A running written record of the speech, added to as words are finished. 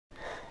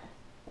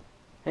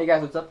Hey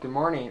guys, what's up? Good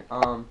morning.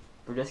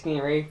 We're just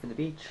getting ready for the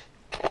beach.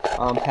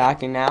 I'm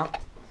packing now.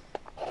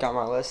 Got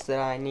my list that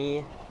I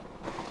need.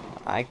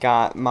 I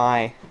got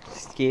my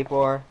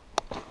skateboard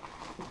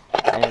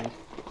and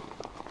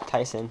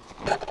Tyson.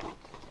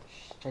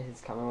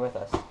 Tyson's coming with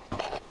us.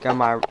 Got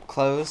my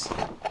clothes.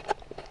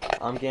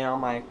 I'm getting all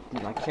my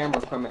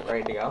camera equipment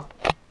ready to go.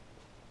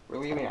 We're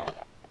leaving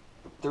at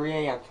 3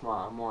 a.m.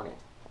 tomorrow morning.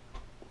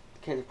 The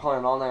kids are pulling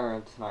an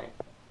all-nighter tonight.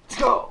 Let's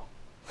go!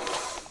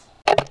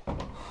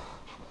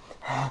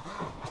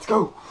 Let's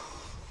go!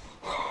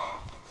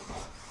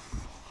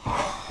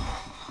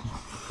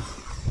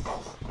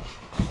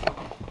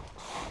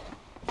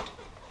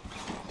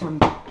 Time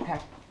to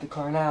pack the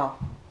car now.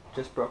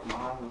 Just broke my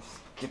arm. Let's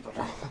skip it.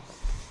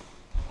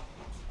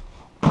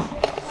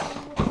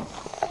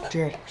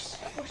 Jared,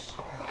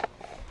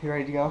 you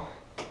ready to go?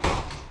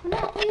 We're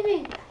not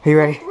leaving. Are you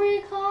ready? 3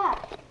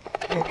 o'clock.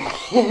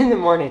 In the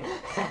morning.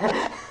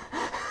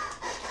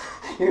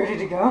 You ready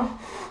to go?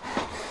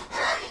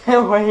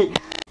 Can't wait.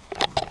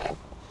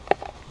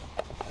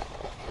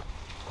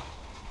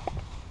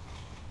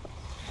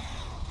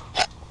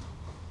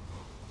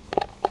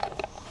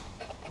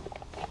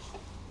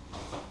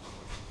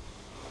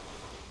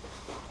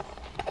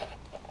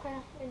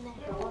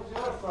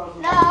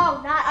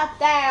 No, not up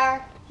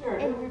there. Sure,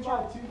 didn't we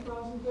buy 2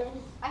 frozen things?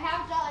 I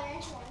have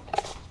jelly.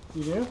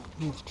 You do?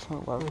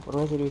 What do I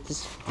have to do with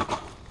this?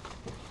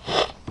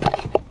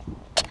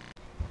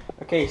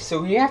 Okay,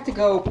 so we have to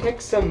go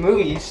pick some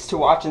movies to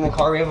watch in the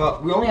car. We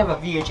only have a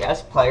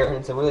VHS player and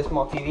it's a really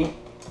small TV.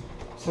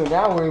 So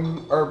now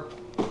we are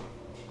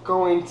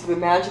going to the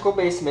magical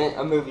basement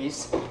of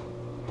movies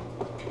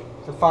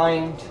to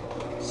find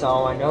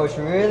some. I know it's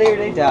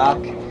really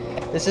dark.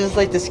 This is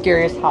like the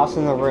scariest house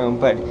in the room,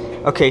 but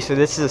okay, so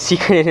this is a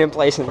secret hidden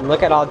place and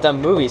look at all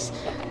dumb movies.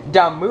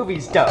 Dumb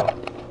movies though.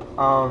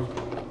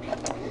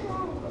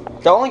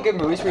 The only good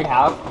movies we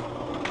have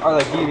are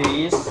like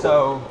DVDs,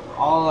 so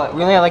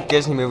we only have like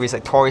Disney movies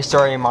like Toy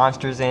Story,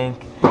 Monsters Inc.,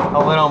 A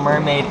Little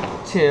Mermaid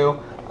 2,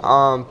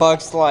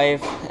 Bugs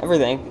Life,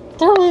 everything.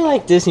 Don't really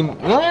like Disney.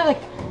 We only have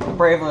like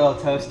Brave Little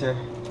Toaster.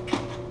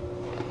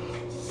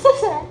 So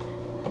sad.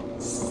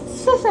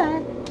 So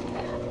sad.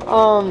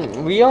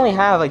 We only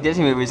have like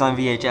Disney movies on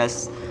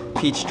VHS.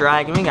 Peach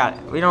Dragon.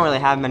 We don't really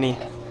have many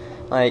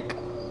like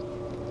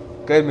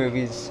good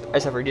movies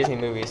except for Disney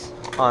movies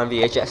on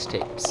VHS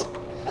tapes.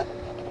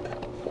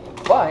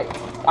 But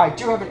I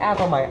do have an app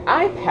on my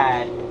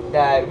iPad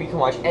that we can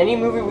watch any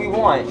movie we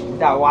want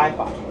without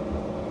Wi-Fi.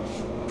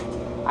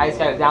 I just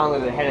got it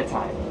downloaded ahead of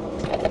time.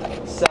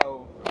 So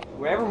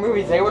whatever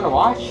movies they want to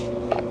watch,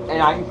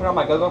 and I can put on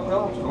my Google Play,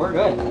 and we're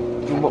good.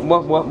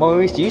 What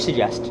movies do you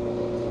suggest?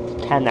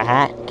 Cat in the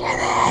Hat. Cat in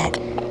the Hat.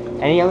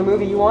 Any other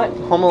movie you want?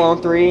 Home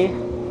Alone 3. Yeah, I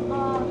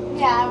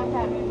want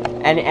that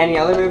movie. Any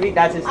other movie?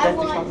 That's I the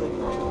want, concept.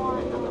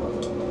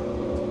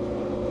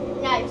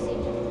 Now You See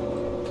Me.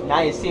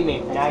 Now you see me.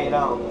 Now you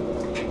don't.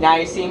 Now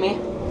you see me.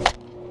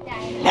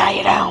 Now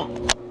you don't.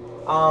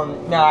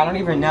 No, I don't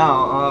even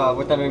know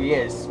what that movie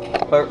is.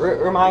 But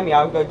remind me,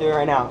 I'll go do it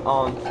right now.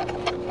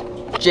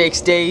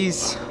 Jake's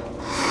Days.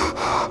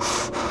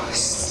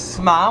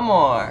 Smile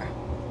more.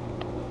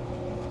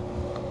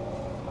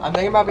 I'm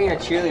thinking about being a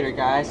cheerleader,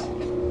 guys.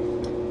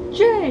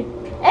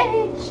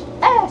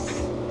 JHS,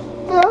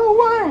 the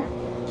one,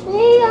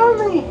 the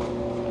only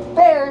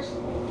Bears.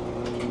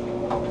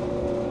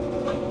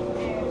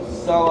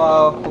 So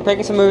we're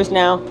picking some movies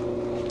now.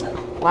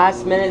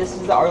 Last minute, this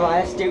is our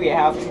last day we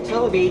have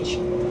until the beach.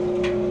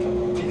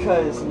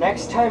 Because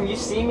next time you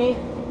see me,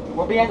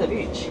 we'll be at the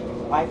beach.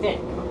 I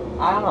think.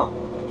 I don't know.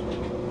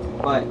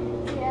 But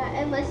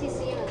Yeah, unless you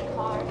see him in the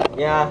car.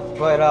 yeah,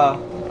 but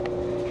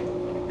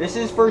this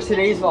is for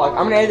today's vlog.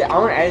 I'm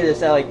gonna edit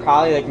this at like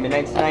probably like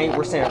midnight tonight.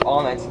 We're staying up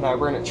all night tonight.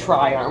 We're gonna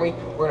try, aren't we?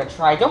 We're gonna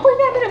try. Don't bring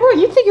that many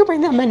movies. You think you bring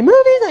that many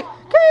movies? Like,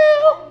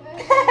 girl.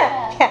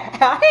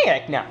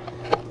 Heck no.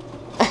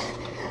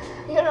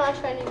 You're not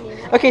trying to mean.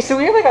 Okay, so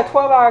we have like a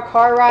 12-hour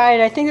car ride.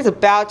 I think it's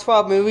about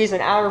 12 movies, an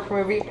hour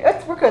per movie.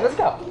 We're good. Let's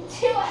go.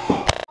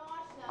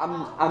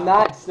 I'm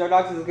not. Snow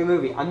Dogs is a good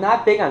movie. I'm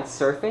not big on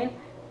surfing.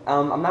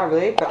 I'm not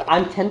really, but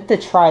I'm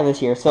tempted to try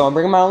this year. So I'm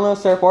bringing my own little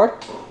surfboard.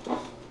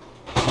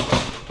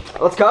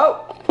 Let's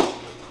go!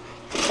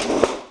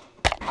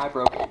 I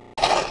broke it.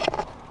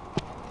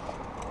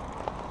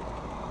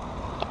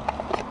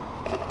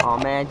 Oh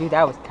man, dude,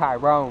 that was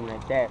Tyrone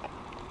right there.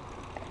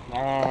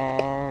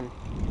 Man.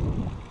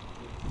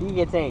 If he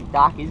gets any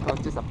dock, he's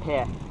gonna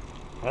disappear.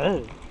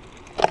 Ugh.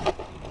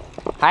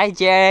 Hi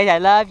Jared, I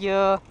love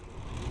you.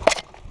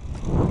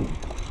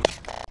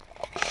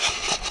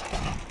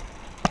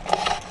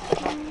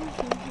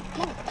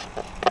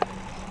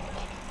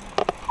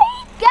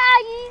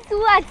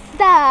 What's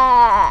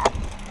up?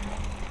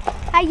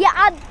 How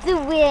y'all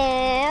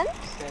doing?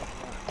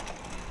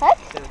 What?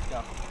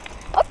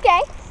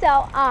 Okay,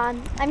 so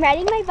I'm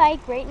riding my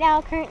bike right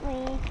now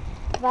currently,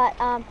 but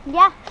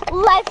yeah,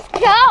 let's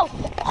go.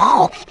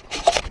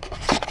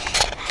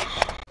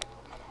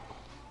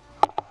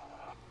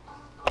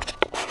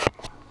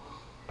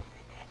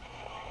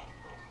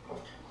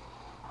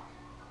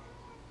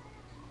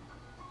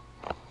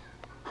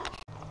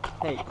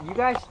 Hey, you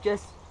guys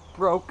just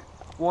broke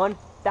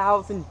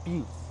 1,000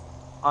 views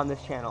on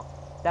this channel.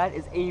 That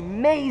is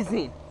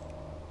amazing.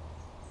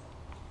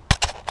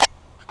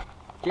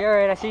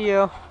 Jared, I see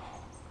you.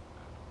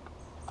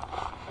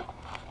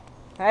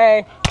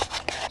 Hey.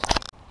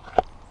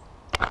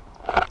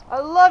 I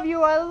love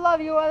you, I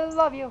love you, I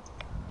love you.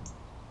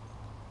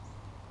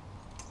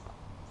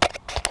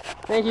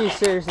 Thank you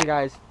seriously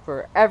guys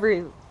for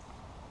every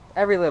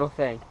little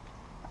thing.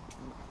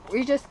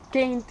 We just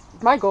gained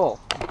my goal.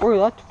 Before we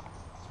left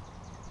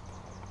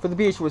for the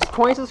beach was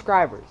 20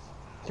 subscribers.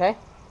 Okay?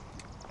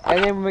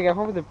 And then when we got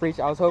home from the beach,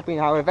 I was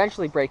hoping I would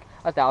eventually break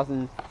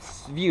 1,000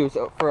 views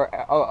for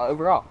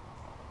overall.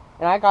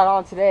 And I got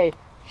on today,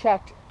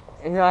 checked,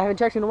 and I haven't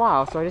checked in a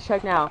while, so I just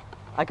checked now.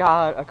 I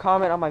got a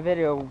comment on my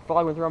video,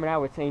 vlog with Roman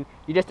Atwood, saying,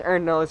 "You just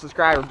earned another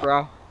subscriber,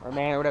 bro," or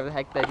man, or whatever the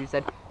heck that you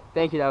said.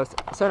 Thank you. That was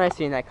so nice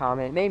seeing that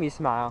comment. It made me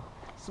smile.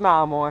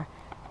 Smile more.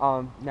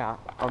 Yeah.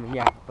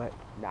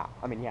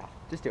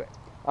 Just do it.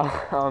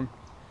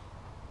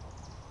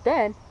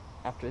 Then,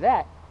 after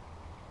that,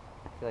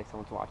 I feel like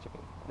someone's watching me.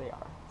 They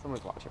are.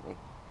 Someone's watching me.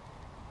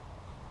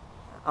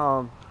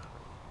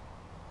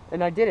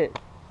 And I did it.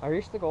 I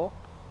reached the goal.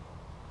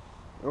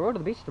 We'll go to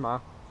the beach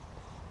tomorrow.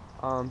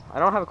 I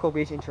don't have a cool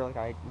beach intro like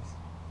I was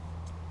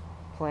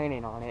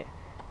planning on it.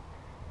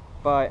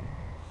 But,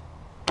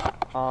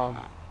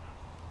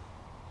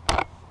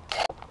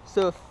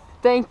 so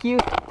thank you.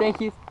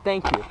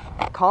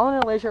 Colin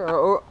and Elijah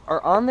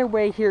are on their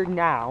way here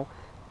now.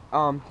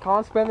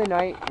 Colin's spending the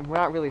night, and we're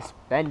not really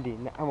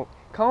spending.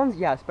 Colin's,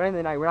 spending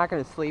the night. We're not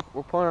going to sleep.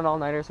 We're pulling an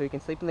all-nighter so we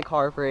can sleep in the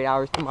car for 8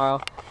 hours tomorrow.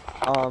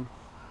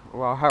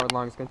 Well, however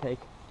long it's going to take.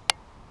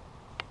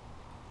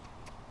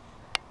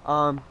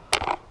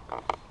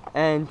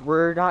 And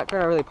we're not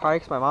going to really party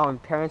because my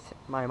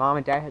mom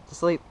and dad had to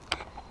sleep.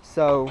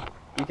 So,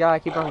 you got to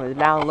keep on the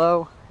down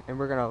low, and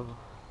we're going to,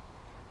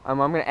 I'm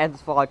going to end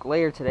this vlog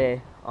later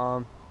today.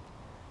 I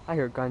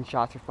hear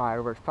gunshots or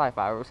fireworks, probably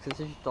fireworks, because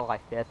this is July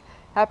 5th.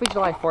 Happy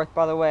July 4th,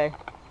 by the way.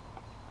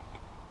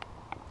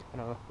 I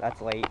know that's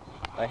late,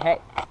 but hey,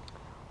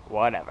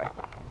 whatever.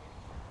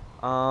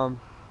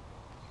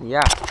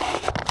 Yeah.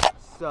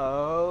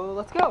 So,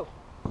 let's go.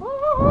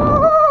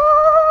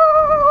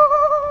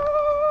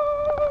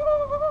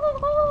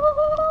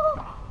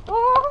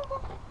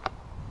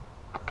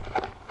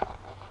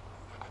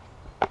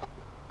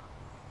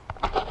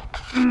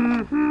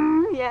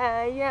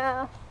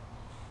 Yeah.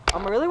 I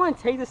really want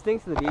to take this thing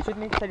to the beach with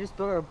me because I just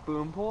built a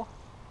boom pool.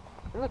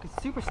 And look,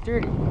 it's super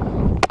sturdy.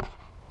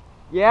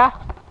 Yeah?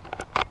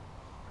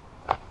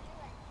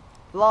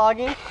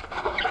 Vlogging.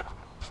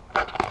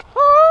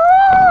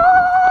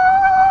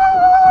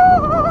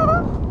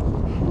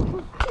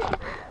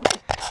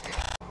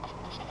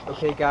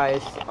 Okay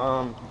guys,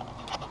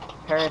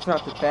 parents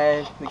went up to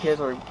bed. The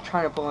kids are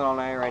trying to pull it all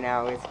night right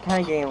now. It's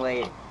kind of getting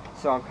late.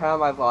 So I'm cutting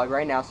my vlog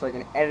right now so I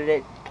can edit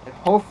it. And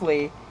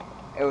hopefully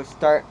it will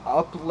start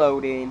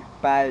uploading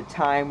by the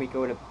time we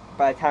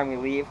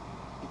leave,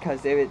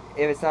 because if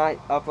it's not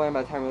uploading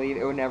by the time we leave,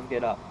 it will never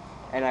get up.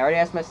 And I already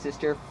asked my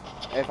sister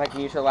if I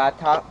can use her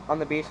laptop on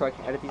the beach so I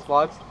can edit these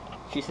vlogs.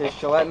 She says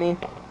she'll let me.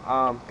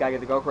 Gotta get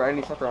the GoPro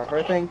editing stuff on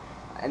her thing,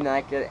 and then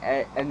I could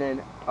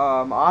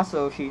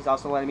also she's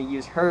also letting me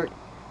use her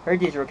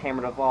digital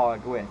camera to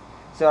vlog with,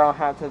 so I don't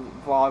have to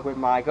vlog with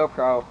my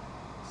GoPro.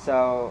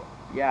 So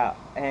yeah,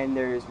 and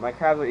there's my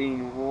crabs are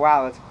eating.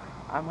 Wow, that's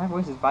my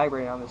voice is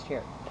vibrating on this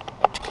chair.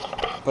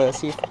 But let's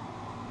see if...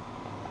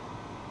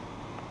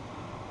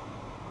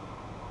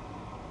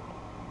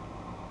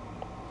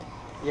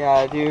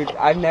 Yeah, dude,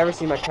 I've never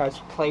seen my crabs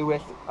play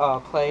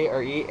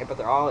or eat, but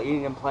they're all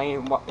eating and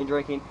playing and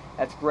drinking.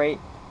 That's great.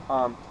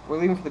 We're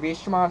leaving for the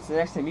beach tomorrow, so the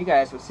next time you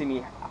guys will see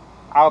me,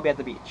 I'll be at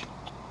the beach.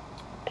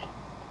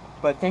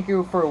 But thank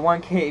you for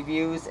 1K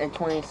views and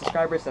 20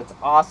 subscribers. That's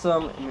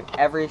awesome. And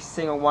every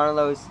single one of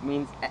those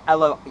means I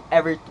love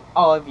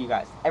all of you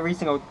guys. Every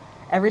single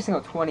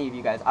 20 of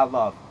you guys, I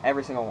love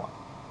every single one,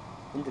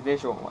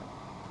 individual one,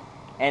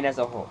 and as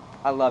a whole.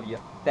 I love you.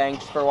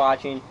 Thanks for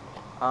watching.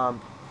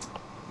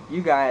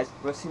 You guys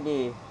will see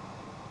me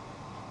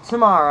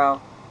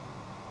tomorrow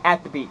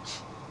at the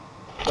beach.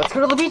 Let's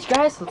go to the beach,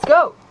 guys. Let's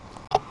go.